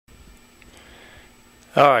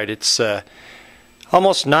Alright, it's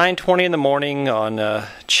almost 9:20 in the morning on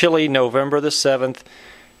chilly November the 7th,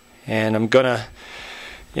 and I'm going to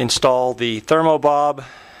install the Thermo Bob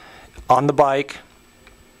on the bike.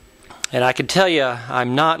 And I can tell you,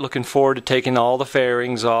 I'm not looking forward to taking all the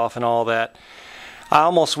fairings off and all that. I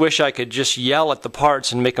almost wish I could just yell at the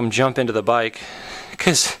parts and make them jump into the bike,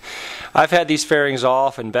 because I've had these fairings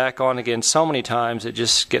off and back on again so many times it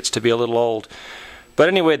just gets to be a little old. But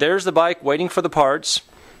anyway, there's the bike waiting for the parts.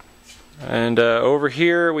 And over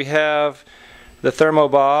here we have the Thermo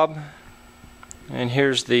Bob, and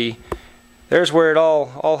there's where it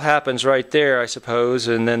all happens right there, I suppose.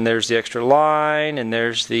 And then there's the extra line, and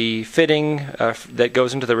there's the fitting that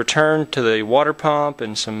goes into the return to the water pump,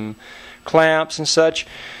 and some clamps and such.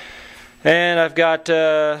 And I've got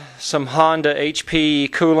some Honda HP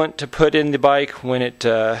coolant to put in the bike when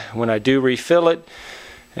I do refill it,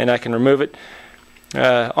 and I can remove it.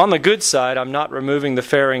 On the good side, I'm not removing the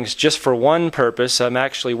fairings just for one purpose. I'm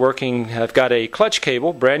actually I've got a clutch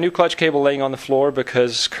cable, brand new clutch cable laying on the floor,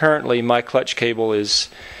 because currently my clutch cable it's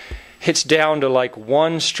down to like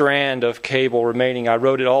one strand of cable remaining. I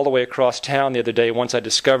rode it all the way across town the other day once I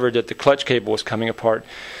discovered that the clutch cable was coming apart.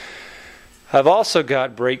 I've also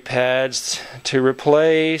got brake pads to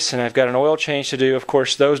replace, and I've got an oil change to do. Of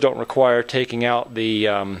course, those don't require taking off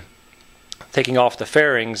the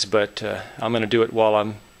fairings, but I'm going to do it while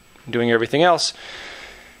I'm doing everything else.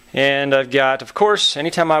 And I've got, of course,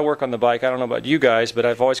 anytime I work on the bike, I don't know about you guys, but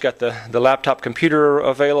I've always got the laptop computer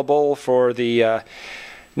available for the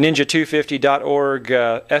ninja250.org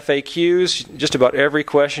FAQs. Just about every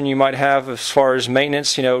question you might have as far as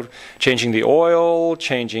maintenance, changing the oil,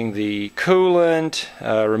 changing the coolant,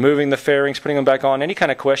 removing the fairings, putting them back on, any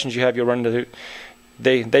kind of questions you have, you'll run into.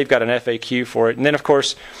 They've got an FAQ for it. And then, of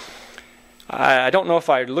course, I don't know if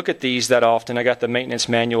I look at these that often. I got the maintenance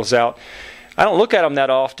manuals out. I don't look at them that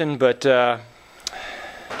often, but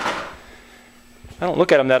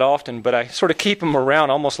I sort of keep them around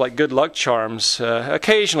almost like good luck charms.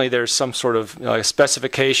 Occasionally there's some sort of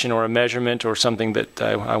specification or a measurement or something that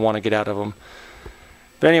I want to get out of them.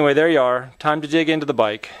 But anyway, there you are. Time to dig into the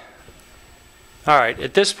bike. Alright,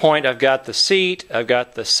 at this point I've got the seat, I've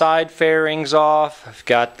got the side fairings off, I've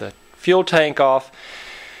got the fuel tank off.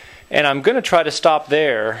 And I'm going to try to stop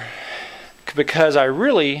there because I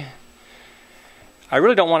really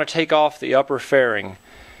don't want to take off the upper fairing.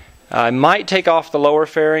 I might take off the lower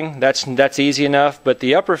fairing. That's easy enough. But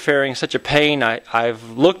the upper fairing is such a pain.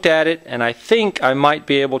 I've looked at it, and I think I might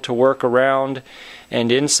be able to work around and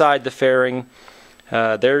inside the fairing.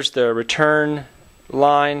 There's the return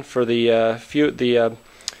line for the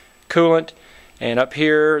coolant. And up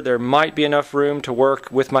here, there might be enough room to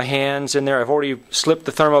work with my hands in there. I've already slipped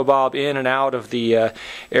the Thermo Bob in and out of the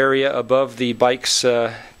area above the bike's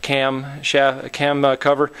cam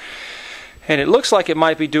cover. And it looks like it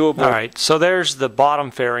might be doable. Alright, so there's the bottom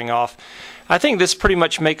fairing off. I think this pretty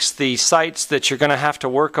much makes the sites that you're going to have to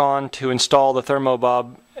work on to install the Thermo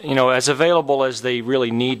Bob, as available as they really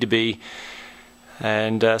need to be.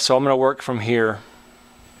 And so I'm going to work from here.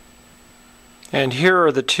 And here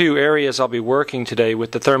are the two areas I'll be working today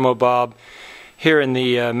with the Thermo Bob. Here in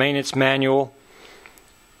the maintenance manual,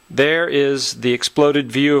 there is the exploded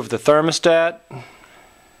view of the thermostat.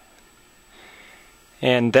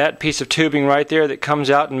 And that piece of tubing right there that comes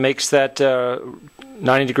out and makes that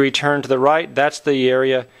 90-degree turn to the right, that's the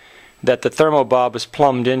area that the Thermo Bob is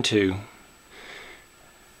plumbed into.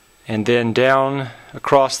 And then down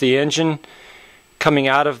across the engine, coming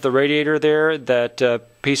out of the radiator there, that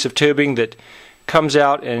piece of tubing that comes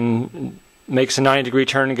out and makes a 90-degree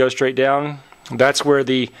turn and goes straight down, that's where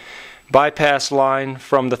the bypass line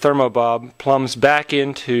from the Thermo Bob plumbs back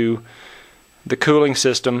into the cooling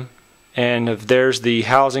system. And there's the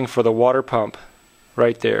housing for the water pump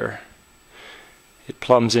right there. It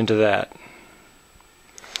plumbs into that.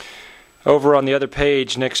 Over on the other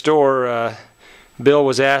page next door, Bill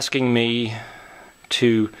was asking me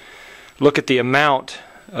to look at the amount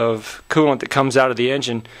of coolant that comes out of the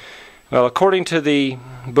engine. Well, according to the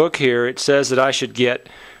book here, it says that I should get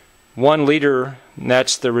 1 liter, and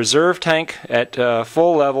that's the reserve tank at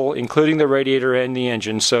full level, including the radiator and the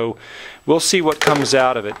engine. So we'll see what comes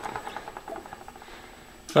out of it.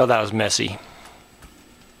 Oh, that was messy.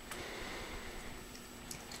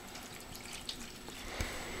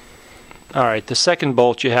 Alright, the second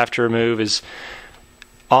bolt you have to remove is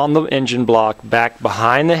on the engine block, back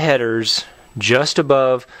behind the headers, just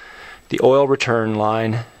above the oil return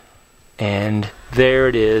line. And there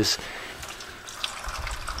it is.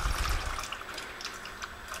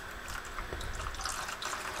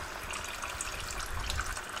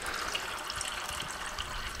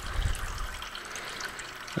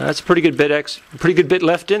 That's a pretty good bit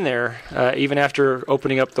left in there, even after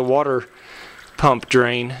opening up the water pump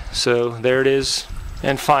drain. So there it is.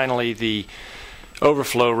 And finally, the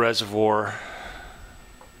overflow reservoir.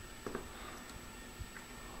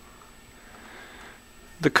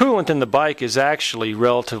 The coolant in the bike is actually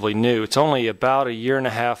relatively new. It's only about 1.5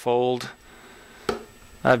 years old.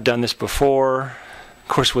 I've done this before, of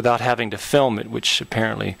course without having to film it, which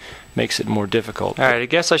apparently makes it more difficult. Alright, I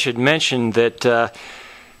guess I should mention that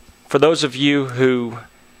for those of you who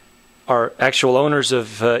are actual owners of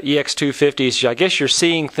EX250s, I guess you're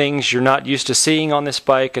seeing things you're not used to seeing on this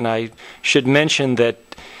bike, and I should mention that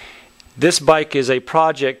this bike is a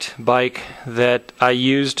project bike that I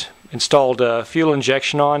installed fuel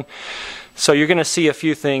injection on. So you're going to see a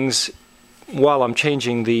few things while I'm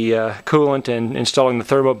changing the coolant and installing the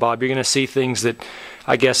Thermo Bob. You're going to see things that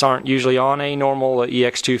I guess aren't usually on a normal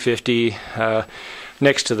EX250.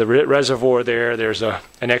 Next to the reservoir there's an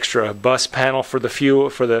extra bus panel for the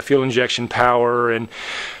fuel injection power, and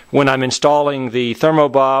when I'm installing the Thermo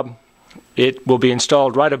Bob, it will be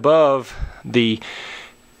installed right above the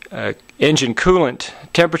engine coolant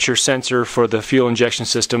temperature sensor for the fuel injection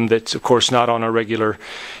system. That's of course not on a regular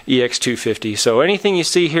EX250. So anything you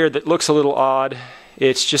see here that looks a little odd,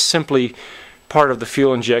 it's just simply part of the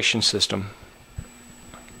fuel injection system.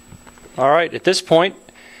 Alright, at this point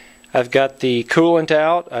I've got the coolant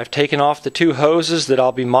out. I've taken off the 2 hoses that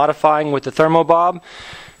I'll be modifying with the Thermo Bob.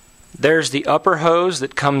 There's the upper hose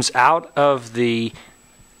that comes out of the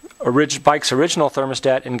bike's original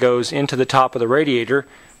thermostat and goes into the top of the radiator.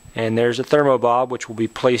 And there's a Thermo Bob which will be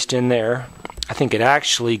placed in there. I think it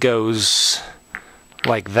actually goes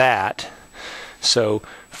like that. So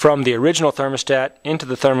from the original thermostat into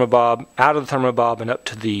the Thermo Bob, out of the Thermo Bob, and up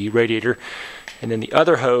to the radiator. And then the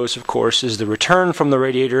other hose, of course, is the return from the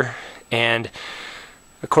radiator, and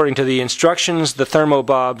according to the instructions, the Thermo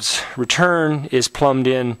Bob's return is plumbed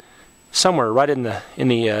in somewhere right in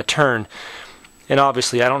the turn. And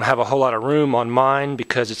obviously I don't have a whole lot of room on mine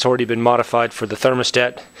because it's already been modified for the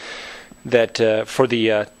thermostat, that for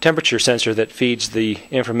the temperature sensor that feeds the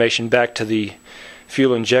information back to the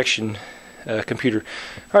fuel injection computer.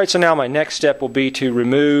 Alright, so now my next step will be to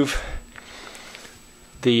remove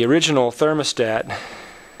the original thermostat,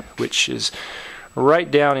 which is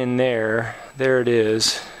right down in there. There it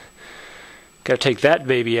is. Got to take that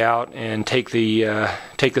baby out and take the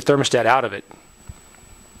thermostat out of it.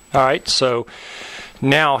 Alright, so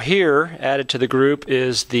now here, added to the group,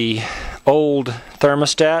 is the old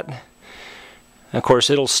thermostat. Of course,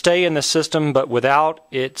 it'll stay in the system, but without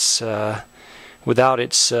its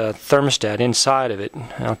thermostat inside of it.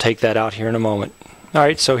 I'll take that out here in a moment.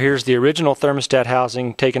 Alright, so here's the original thermostat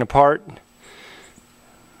housing taken apart.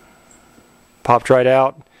 Popped right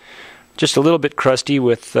out. Just a little bit crusty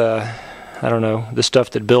with, I don't know, the stuff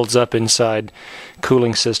that builds up inside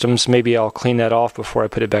cooling systems. Maybe I'll clean that off before I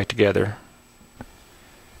put it back together.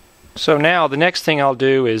 So now the next thing I'll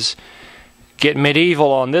do is get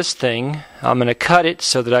medieval on this thing. I'm going to cut it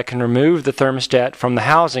so that I can remove the thermostat from the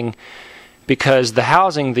housing, because the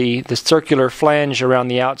housing, the circular flange around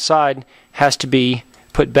the outside, has to be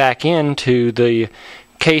put back into the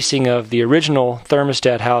casing of the original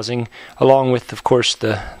thermostat housing, along with, of course,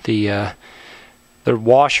 the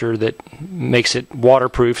washer that makes it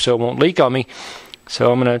waterproof so it won't leak on me.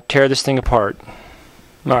 So I'm going to tear this thing apart.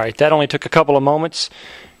 Alright, that only took a couple of moments.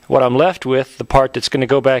 What I'm left with, the part that's going to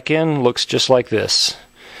go back in, looks just like this.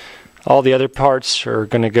 All the other parts are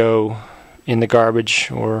going to go in the garbage,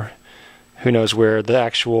 or who knows where. The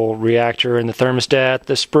actual reactor and the thermostat,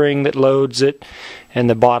 the spring that loads it, and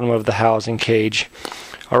the bottom of the housing cage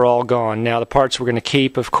are all gone. Now the parts we're going to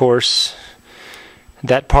keep, of course,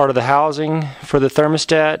 that part of the housing for the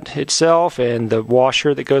thermostat itself, and the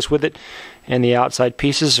washer that goes with it, and the outside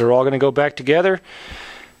pieces are all going to go back together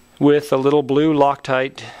with a little blue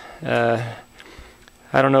Loctite.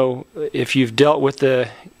 I don't know if you've dealt with the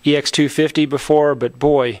EX250 before, but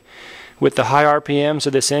boy, with the high RPMs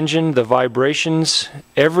of this engine, the vibrations,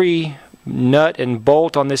 every nut and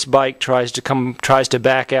bolt on this bike tries to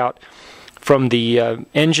back out, from the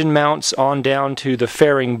engine mounts on down to the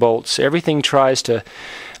fairing bolts. Everything tries to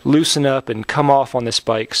loosen up and come off on this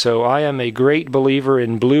bike. So I am a great believer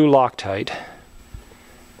in blue Loctite.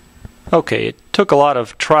 Okay, it took a lot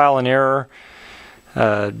of trial and error,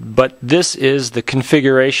 but this is the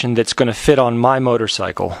configuration that's going to fit on my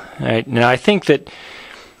motorcycle. Right? Now I think that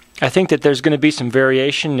there's going to be some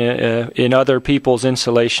variation in other people's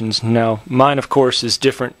installations. Now mine, of course, is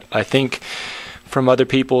different, I think, from other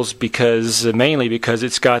people's, because mainly because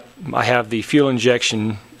I have the fuel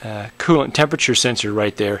injection coolant temperature sensor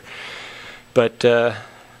right there. But I'm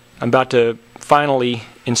about to finally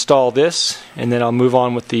install this, and then I'll move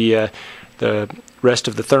on with the rest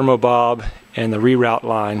of the Thermo Bob and the reroute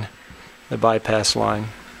line, the bypass line.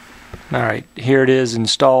 Alright, here it is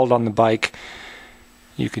installed on the bike.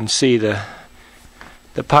 You can see the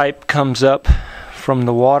pipe comes up from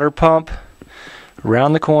the water pump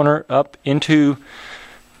around the corner up into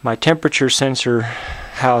my temperature sensor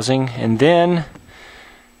housing, and then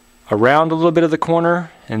around a little bit of the corner,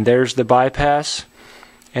 and there's the bypass,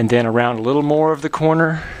 and then around a little more of the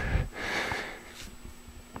corner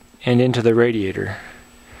and into the radiator.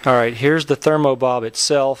 Alright, here's the Thermo Bob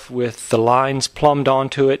itself with the lines plumbed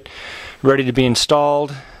onto it, ready to be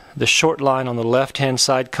installed. The short line on the left hand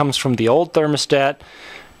side comes from the old thermostat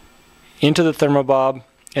into the Thermo Bob,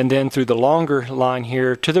 and then through the longer line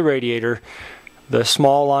here to the radiator. The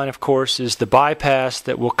small line, of course, is the bypass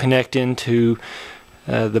that will connect into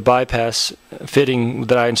the bypass fitting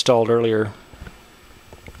that I installed earlier.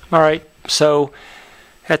 Alright, so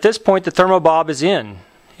at this point the Thermo Bob is in.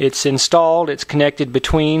 It's installed, it's connected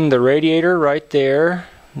between the radiator right there,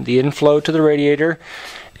 the inflow to the radiator,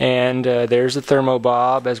 and there's the Thermo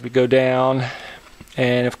Bob as we go down,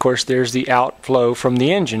 and of course there's the outflow from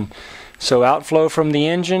the engine. So outflow from the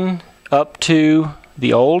engine up to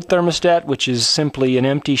the old thermostat, which is simply an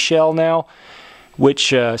empty shell now,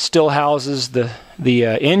 which still houses the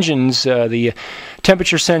engine's the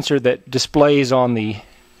temperature sensor that displays on the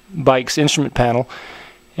bike's instrument panel.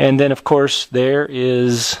 And then of course there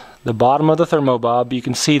is the bottom of the Thermo Bob. You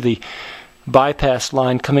can see the bypass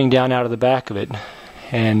line coming down out of the back of it.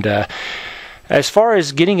 And as far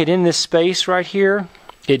as getting it in this space right here,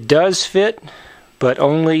 it does fit, but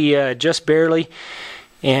only just barely.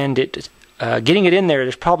 And getting it in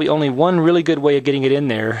there's probably only one really good way of getting it in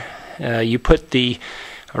there. You put the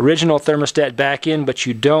original thermostat back in, but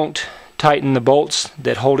you don't tighten the bolts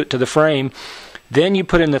that hold it to the frame. Then you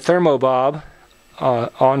put in the Thermo Bob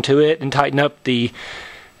onto it and tighten up the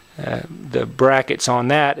brackets on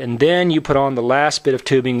that, and then you put on the last bit of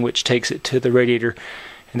tubing which takes it to the radiator.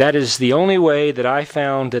 And that is the only way that I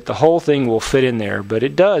found that the whole thing will fit in there, but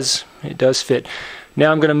it does fit.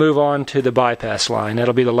 Now I'm going to move on to the bypass line.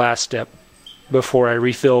 That'll be the last step before I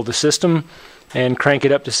refill the system and crank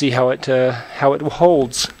it up to see how it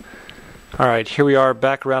holds. Alright, here we are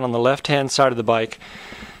back around on the left hand side of the bike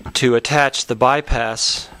to attach the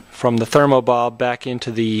bypass from the Thermo Bob back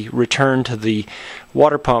into the return to the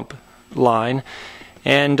water pump line.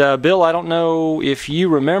 And Bill, I don't know if you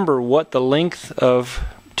remember what the length of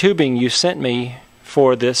tubing you sent me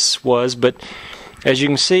for this was, but as you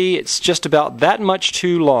can see, it's just about that much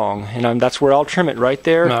too long, and that's where I'll trim it right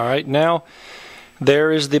there. Alright, now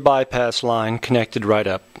there is the bypass line connected right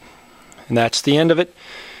up, and that's the end of it.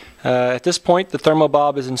 At this point the Thermo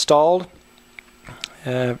Bob is installed.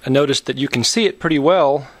 I noticed that you can see it pretty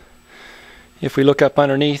well if we look up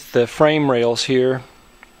underneath the frame rails here.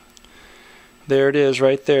 There it is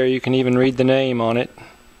right there. You can even read the name on it.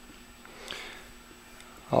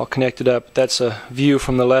 All connected up. That's a view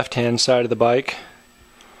from the left hand side of the bike.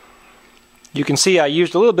 You can see I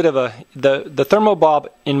used a little bit of the Thermo Bob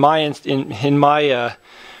in my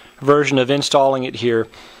version of installing it here.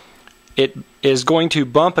 It is going to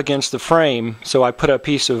bump against the frame, so I put a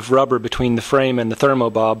piece of rubber between the frame and the Thermo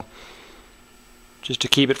Bob just to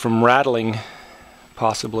keep it from rattling,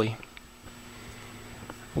 possibly.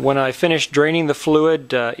 When I finished draining the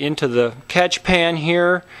fluid into the catch pan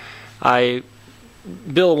here,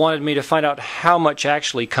 Bill wanted me to find out how much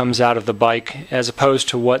actually comes out of the bike as opposed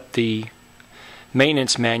to what the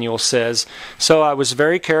maintenance manual says. So I was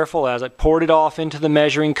very careful as I poured it off into the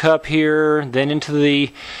measuring cup here, then into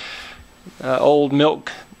the old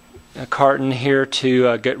milk carton here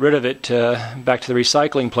to get rid of it back to the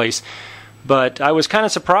recycling place. But I was kind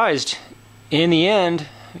of surprised. In the end,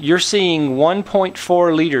 you're seeing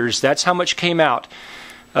 1.4 liters. That's how much came out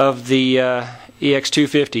of the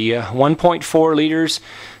EX250. 1.4 liters.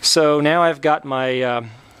 So now I've got my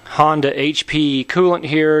Honda HP coolant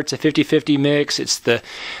here. It's a 50-50 mix. It's the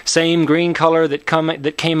same green color that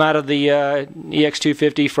came out of the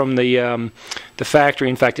EX250 from the factory.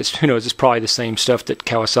 In fact, it's probably the same stuff that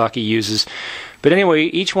Kawasaki uses. But anyway,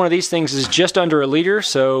 each one of these things is just under a liter,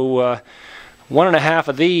 so 1.5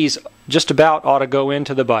 of these just about ought to go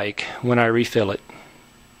into the bike when I refill it.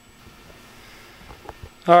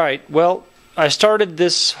 Alright, well, I started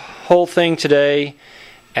this whole thing today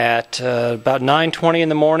at about 9:20 in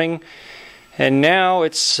the morning, and now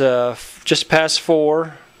it's just past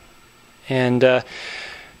 4, and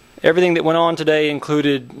everything that went on today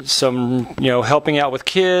included some helping out with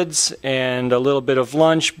kids and a little bit of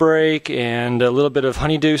lunch break and a little bit of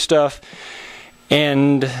honeydew stuff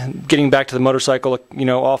and getting back to the motorcycle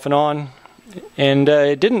off and on. and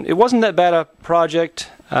it wasn't that bad a project.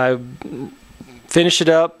 I finished it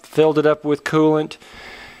up, filled it up with coolant,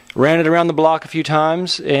 ran it around the block a few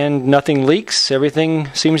times, and nothing leaks. Everything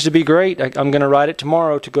seems to be great. I'm going to ride it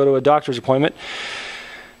tomorrow to go to a doctor's appointment.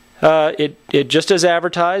 It just as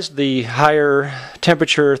advertised, the higher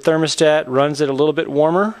temperature thermostat runs it a little bit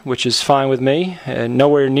warmer, which is fine with me, and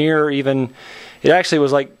nowhere near even, it actually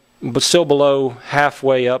was like still below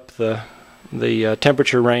halfway up the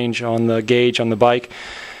temperature range on the gauge on the bike.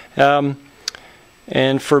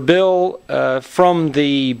 And for Bill, from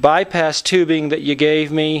the bypass tubing that you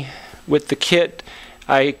gave me with the kit,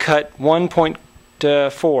 I cut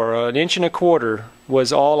 1.4, an inch and a quarter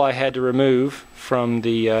was all I had to remove from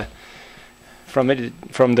the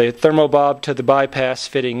Thermo Bob to the bypass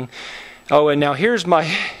fitting. Oh, and now here's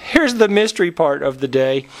the mystery part of the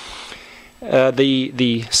day.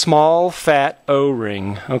 The small fat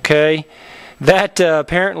O-ring. Okay, that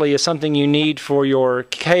apparently is something you need for your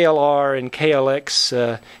KLR and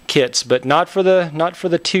KLX kits, but not for the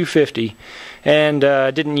 250. And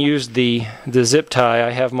I didn't use the zip tie.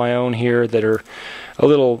 I have my own here that are a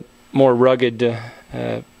little more rugged.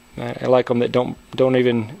 I like them that don't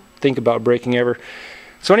even think about breaking ever.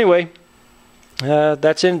 So anyway,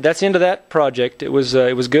 that's into that project. It was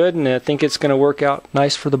good, and I think it's going to work out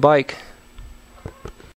nice for the bike.